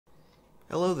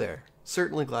Hello there.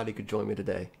 Certainly glad you could join me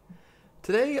today.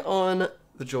 Today on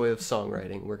The Joy of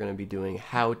Songwriting, we're going to be doing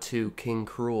How to King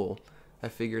Krule. I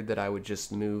figured that I would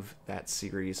just move that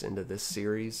series into this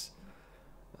series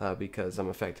because I'm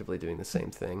effectively doing the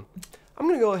same thing. I'm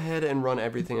going to go ahead and run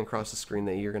everything across the screen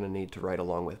that you're going to need to write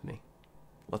along with me.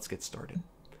 Let's get started.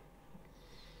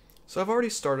 So I've already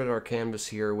started our canvas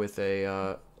here with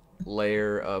a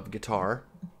layer of guitar,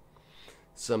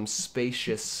 some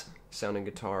spacious sounding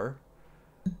guitar,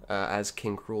 as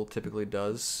King Krule typically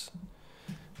does.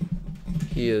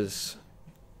 He is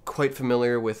quite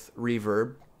familiar with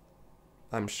reverb.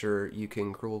 I'm sure you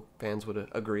King Krule fans would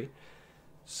agree.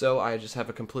 So I just have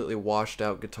a completely washed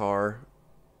out guitar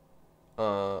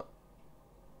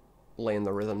laying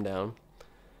the rhythm down.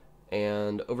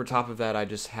 And over top of that I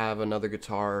just have another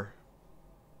guitar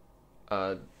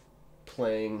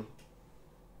playing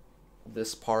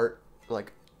this part,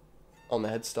 like on the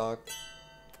headstock,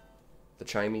 the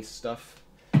chimey stuff,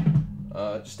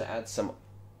 just to add some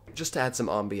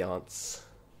ambiance.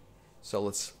 So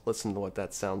let's listen to what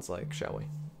that sounds like, shall we?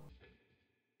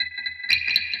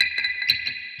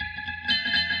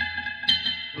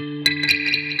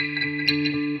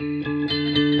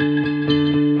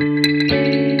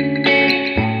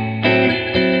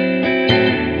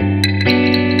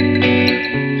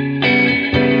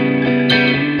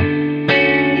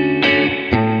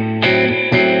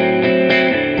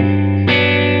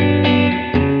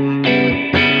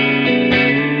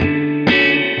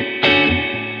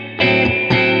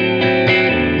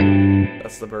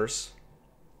 That's the verse.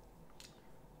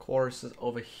 Chorus is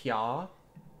over here.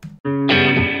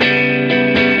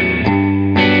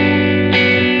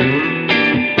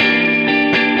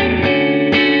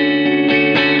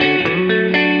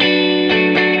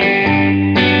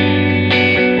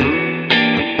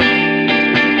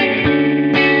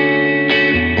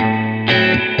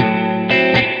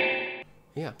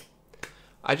 Yeah.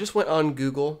 I just went on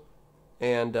Google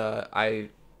and I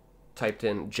typed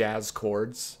in jazz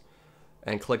chords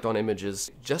and clicked on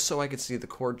images just so I could see the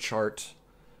chord chart.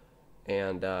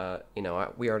 And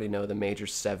we already know the major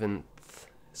sevenths,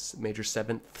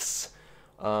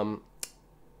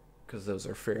 because those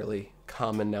are fairly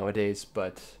common nowadays.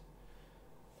 But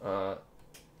I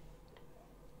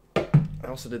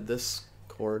also did this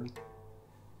chord.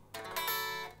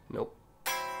 Nope.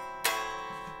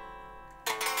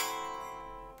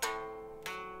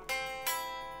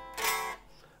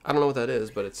 I don't know what that is,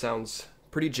 but it sounds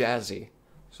pretty jazzy,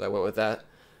 so I went with that.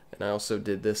 And I also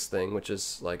did this thing, which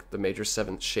is like the major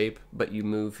seventh shape, but you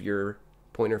move your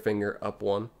pointer finger up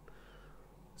one,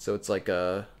 so it's like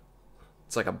a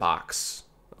box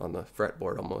on the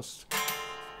fretboard almost.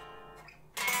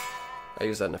 I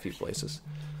use that in a few places.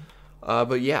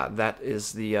 But yeah, that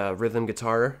is the rhythm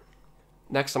guitar.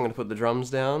 Next, I'm going to put the drums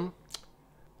down,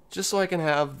 just so I can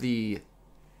have the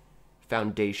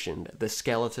foundation, the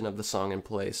skeleton of the song in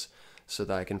place, so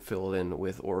that I can fill it in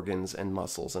with organs and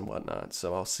muscles and whatnot.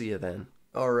 So I'll see you then.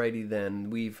 Alrighty then,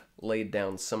 we've laid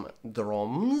down some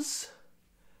drums.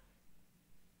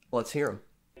 Let's hear them.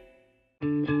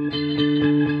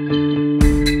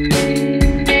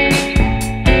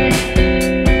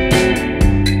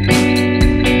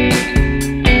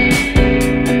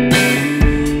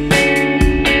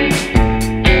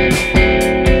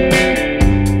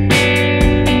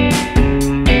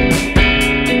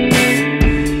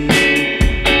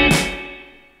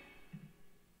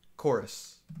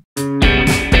 Chorus.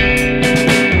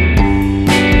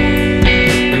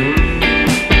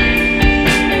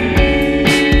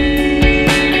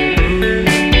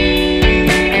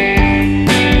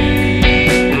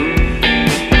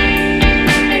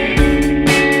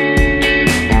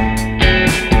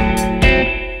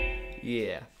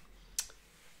 Yeah.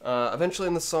 Eventually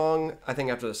in the song, I think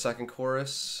after the second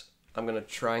chorus, I'm gonna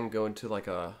try and go into like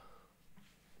some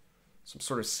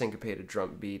sort of syncopated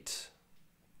drum beat.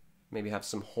 Maybe have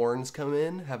some horns come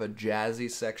in, have a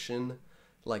jazzy section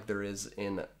like there is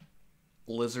in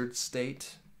Lizard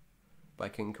State by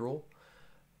King Krule.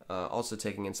 Also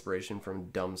taking inspiration from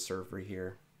Dumb Surfer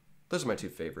here. Those are my two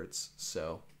favorites,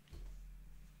 so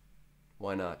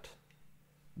why not,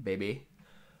 baby?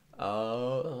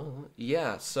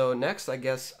 Yeah, so next I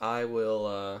guess I will,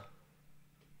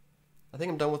 I think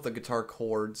I'm done with the guitar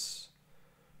chords.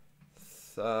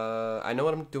 I know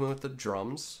what I'm doing with the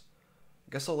drums.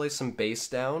 I guess I'll lay some bass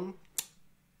down,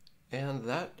 and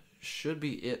that should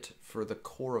be it for the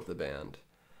core of the band.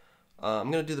 I'm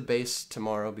going to do the bass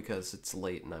tomorrow because it's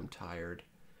late and I'm tired.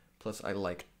 Plus, I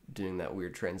like doing that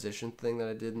weird transition thing that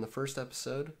I did in the first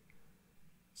episode.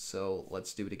 So,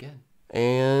 let's do it again.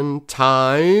 And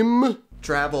time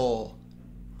travel.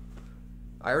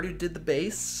 I already did the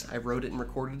bass. I wrote it and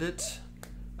recorded it.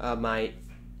 My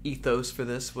ethos for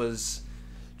this was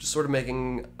just sort of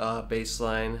making a bass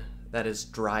line that is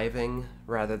driving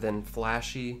rather than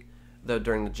flashy, though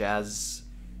during the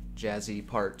jazzy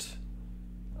part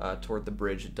toward the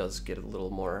bridge it does get a little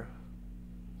more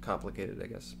complicated, I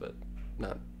guess, but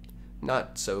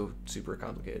not so super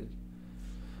complicated.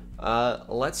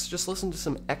 Let's just listen to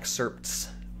some excerpts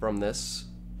from this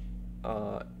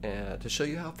and to show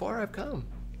you how far I've come.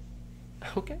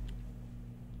 Okay.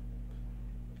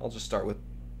 I'll just start with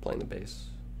playing the bass.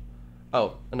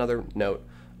 Oh, another note.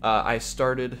 I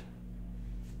sort of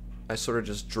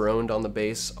just droned on the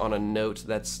bass on a note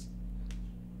that's,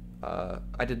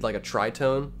 I did like a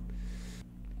tritone.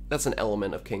 That's an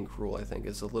element of King Krule, I think,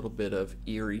 is a little bit of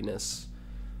eeriness.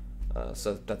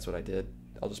 So that's what I did.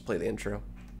 I'll just play the intro.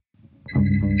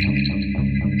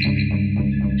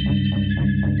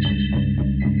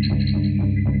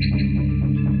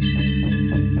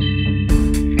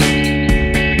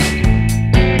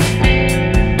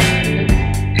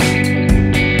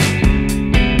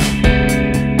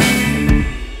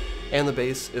 And the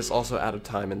bass is also out of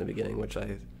time in the beginning,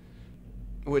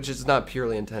 which is not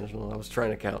purely intentional. I was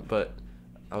trying to count, but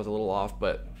I was a little off,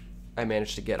 but I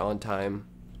managed to get on time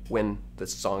when the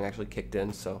song actually kicked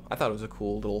in, so I thought it was a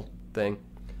cool little thing.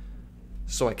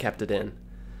 So I kept it in.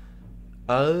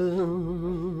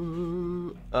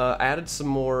 I added some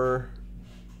more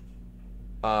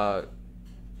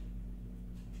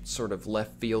sort of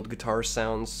left field guitar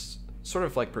sounds, sort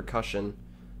of like percussion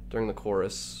during the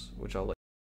chorus, which I'll let.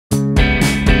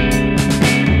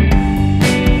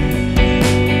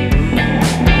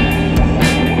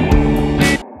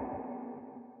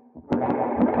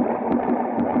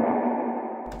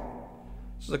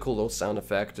 This is a cool little sound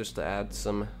effect just to add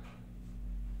some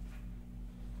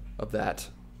of that.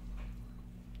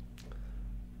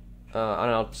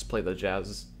 I'll just play the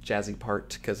jazzy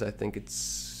part because I think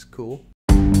it's cool.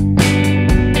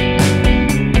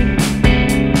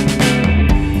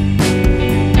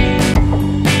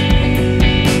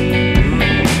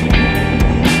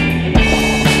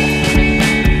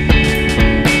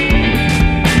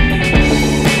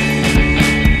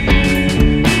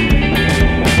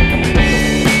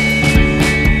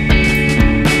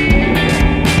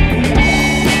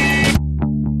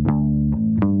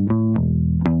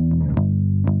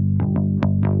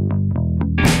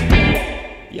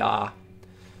 Yeah.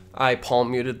 I palm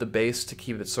muted the bass to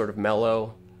keep it sort of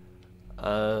mellow.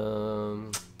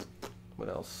 What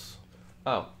else?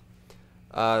 Oh.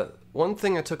 One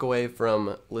thing I took away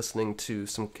from listening to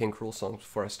some King Krule songs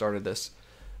before I started this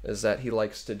is that he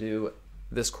likes to do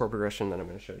this chord progression that I'm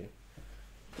going to show you.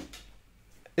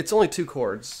 It's only 2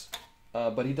 chords,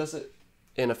 but he does it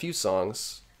in a few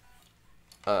songs.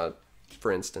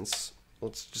 For instance,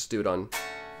 let's just do it on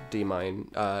D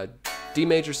major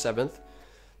 7th.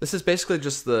 This is basically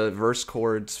just the verse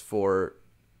chords for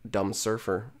Dumb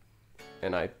Surfer,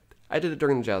 and I did it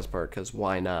during the jazz part because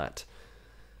why not?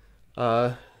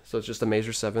 So it's just a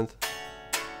major 7th,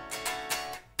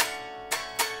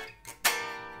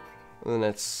 and then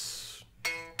it's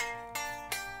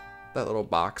that little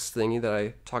box thingy that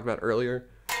I talked about earlier.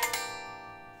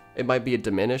 It might be a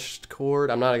diminished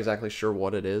chord. I'm not exactly sure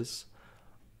what it is,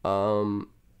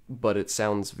 but it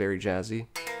sounds very jazzy.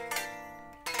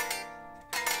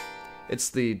 It's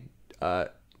the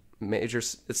major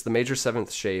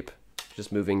 7th shape,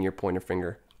 just moving your pointer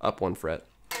finger up 1 fret.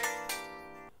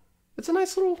 It's a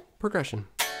nice little progression.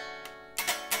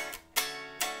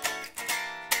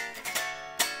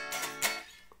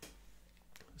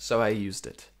 So I used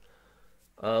it.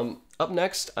 Up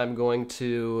next, I'm going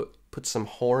to put some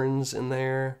horns in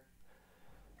there.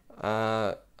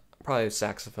 Probably a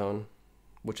saxophone,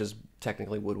 which is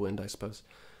technically woodwind, I suppose.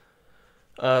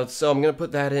 So I'm going to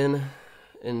put that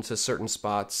into certain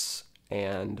spots,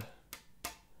 and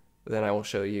then I will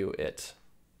show you it.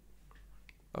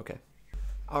 Okay.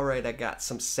 Alright, I got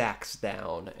some sax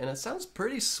down, and it sounds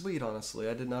pretty sweet, honestly.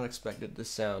 I did not expect it to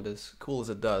sound as cool as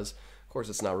it does. Of course,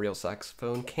 it's not a real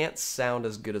saxophone. Can't sound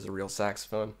as good as a real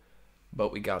saxophone,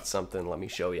 but we got something. Let me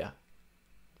show you.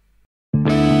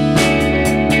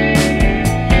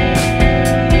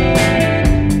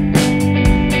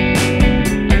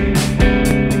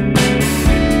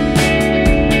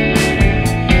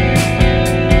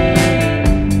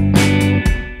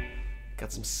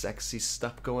 Some sexy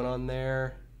stuff going on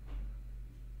there.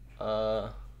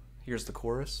 Here's the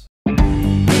chorus.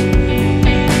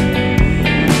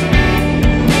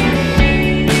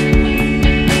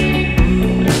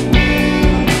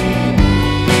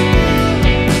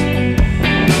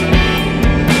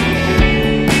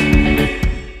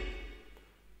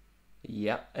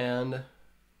 Yep. And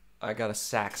I got a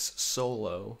sax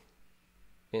solo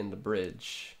in the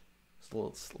bridge. So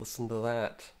let's listen to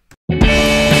that.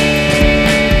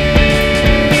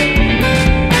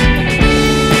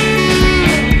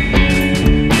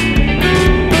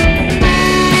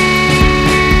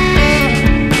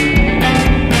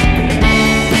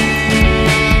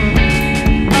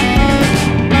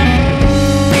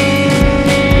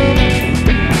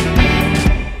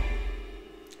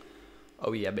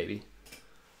 Oh yeah, baby.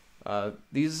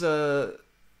 These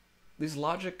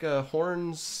Logic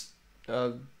horns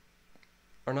are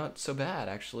not so bad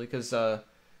actually, because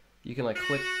you can like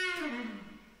click.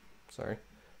 Sorry,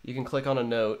 you can click on a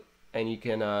note and you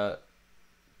can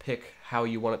pick how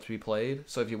you want it to be played.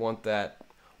 So if you want that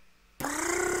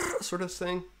sort of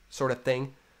thing,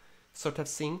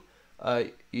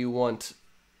 you want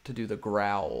to do the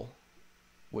growl,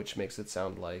 which makes it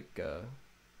sound like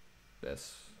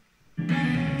this.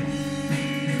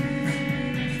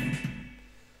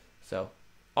 So,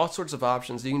 all sorts of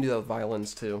options. You can do that with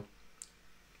violins too,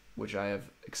 which I have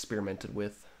experimented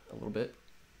with a little bit.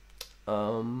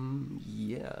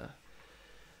 Yeah.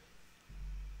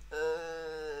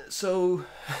 So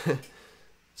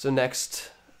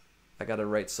next, I gotta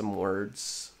write some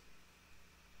words.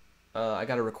 I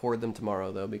gotta record them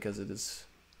tomorrow though, because it is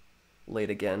late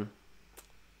again.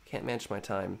 Can't manage my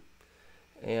time.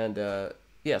 And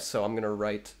yeah, so I'm gonna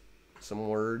write some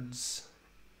words,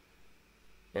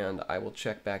 and I will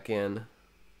check back in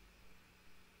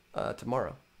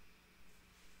tomorrow.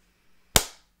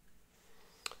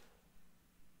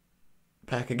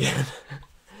 Back again.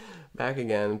 Back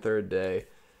again, third day.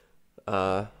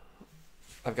 I've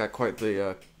got quite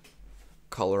the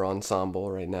color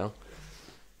ensemble right now.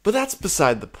 But that's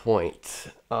beside the point.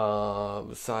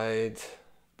 Beside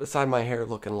my hair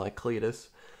looking like Cletus.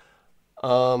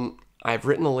 I've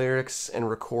written the lyrics and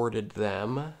recorded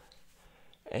them.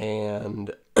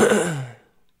 And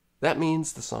that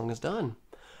means the song is done.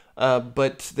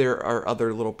 But there are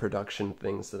other little production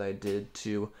things that I did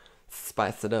to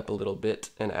spice it up a little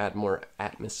bit and add more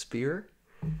atmosphere.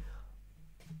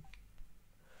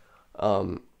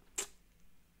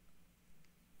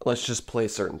 Let's just play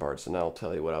certain parts and I'll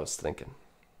tell you what I was thinking.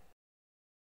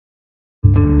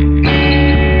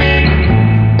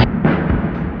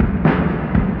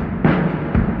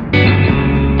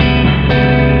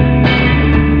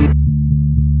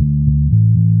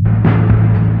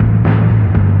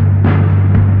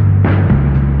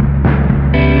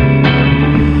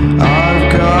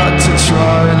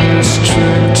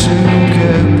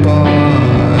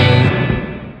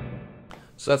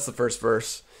 So that's the first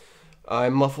verse. I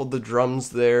muffled the drums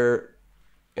there,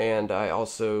 and I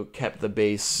also kept the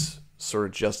bass sort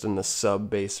of just in the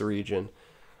sub-bass region,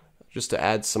 just to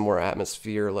add some more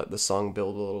atmosphere, let the song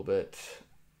build a little bit.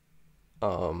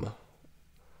 You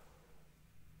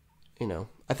know,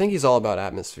 I think he's all about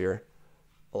atmosphere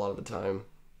a lot of the time.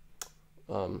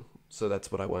 So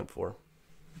that's what I went for.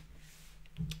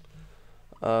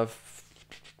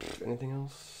 Anything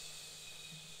else?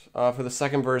 For the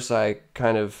second verse, I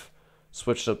kind of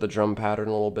switched up the drum pattern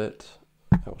a little bit.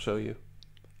 I will show you.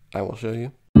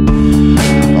 All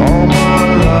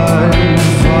my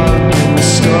life I've been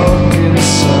stuck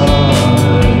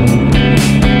inside.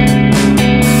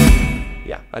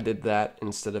 Yeah, I did that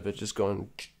instead of it just going,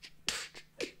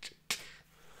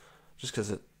 just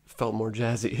because it felt more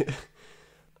jazzy.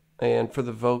 And for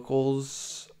the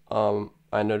vocals,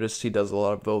 I noticed he does a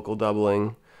lot of vocal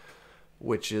doubling,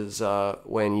 which is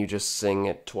when you just sing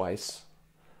it twice,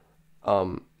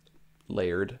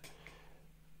 layered.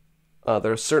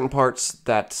 There are certain parts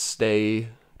that stay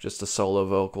just a solo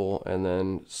vocal, and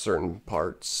then certain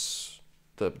parts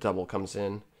the double comes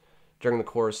in. During the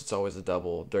chorus, it's always a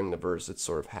double. During the verse, it's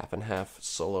sort of half and half,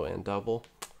 solo and double.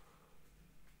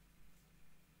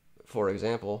 For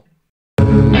example,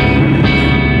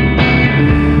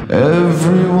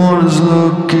 everyone is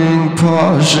looking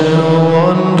posh and I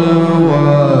wonder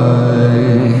why.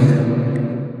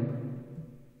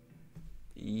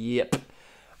 Yep.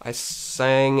 I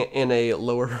sang in a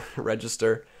lower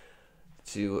register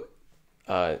to,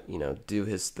 do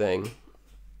his thing.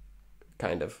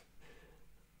 Kind of.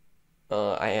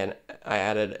 I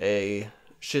added a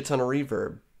shit ton of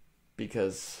reverb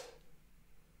because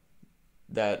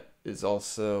that is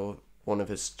also one of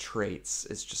his traits.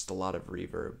 It's just a lot of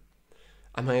reverb.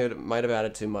 I might have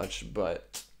added too much,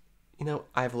 but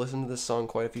I've listened to this song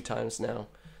quite a few times now,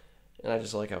 and I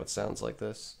just like how it sounds like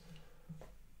this.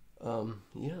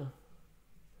 Yeah.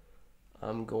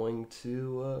 I'm going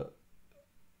to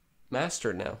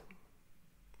master it now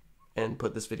and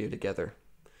put this video together.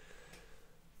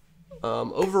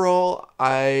 Overall,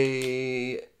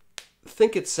 I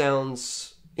think it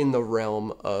sounds in the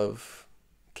realm of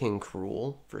King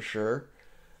Krule, for sure.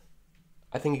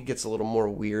 I think it gets a little more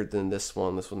weird than this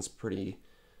one. This one's pretty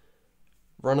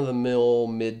run-of-the-mill,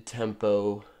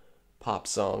 mid-tempo pop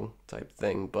song type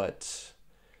thing, but,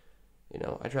 you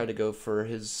know, I tried to go for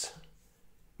his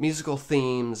musical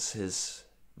themes, his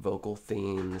vocal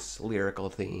themes, lyrical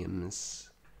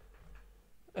themes,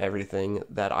 everything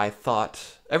that I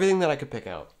could pick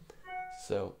out.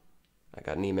 So I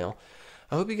got an email.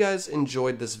 I hope you guys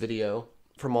enjoyed this video.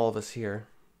 From all of us here,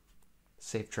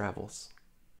 safe travels.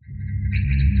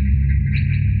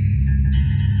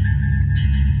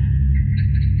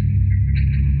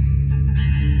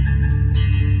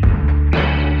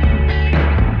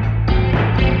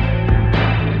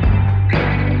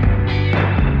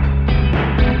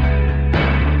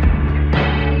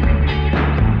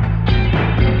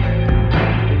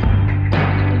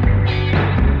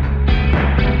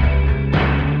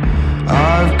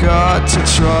 Got to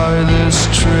try this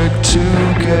trick to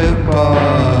get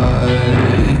by.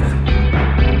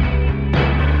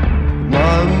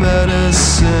 My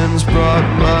medicines brought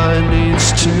my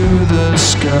needs to the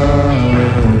sky.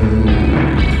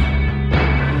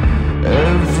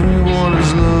 Everyone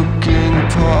is looking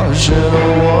posh and I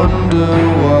wonder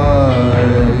why.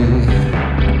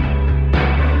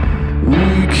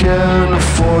 We can't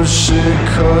afford shit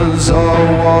 'cause our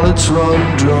wallets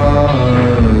run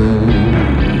dry.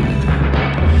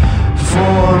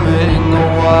 Forming a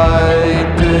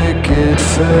white picket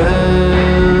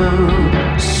fence.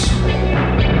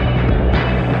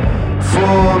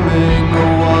 Forming a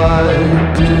white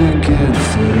picket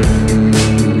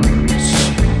fence.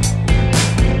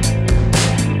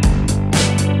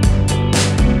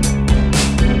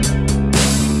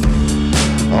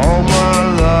 All my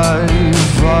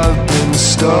life I've been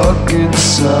stuck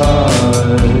inside,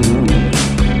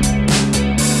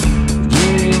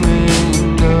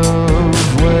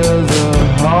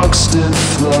 hawks did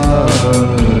fly.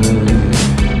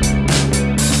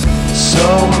 So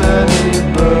many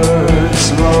birds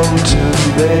long to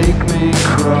make me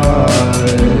cry.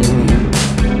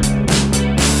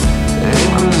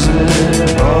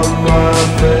 Inquisitive on my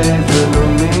faith and the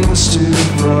means to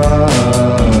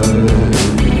bribe.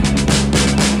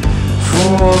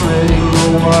 Forming a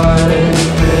white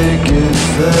picket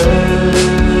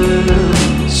fence.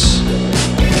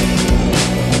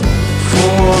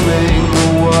 Forming a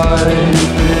white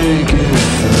picket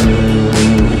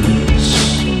fence.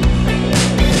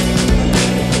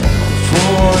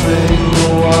 Forming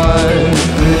a white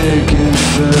picket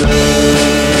fence.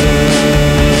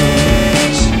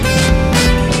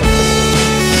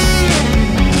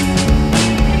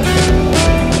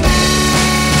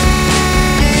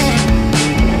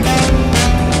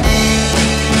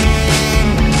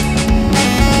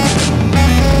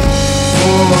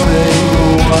 Forming a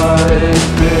white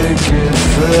picket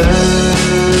fence.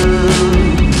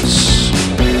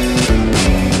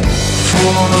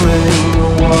 Forming a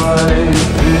white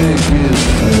picket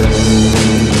fence.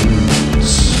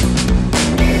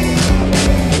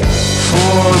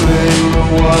 Forming a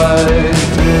white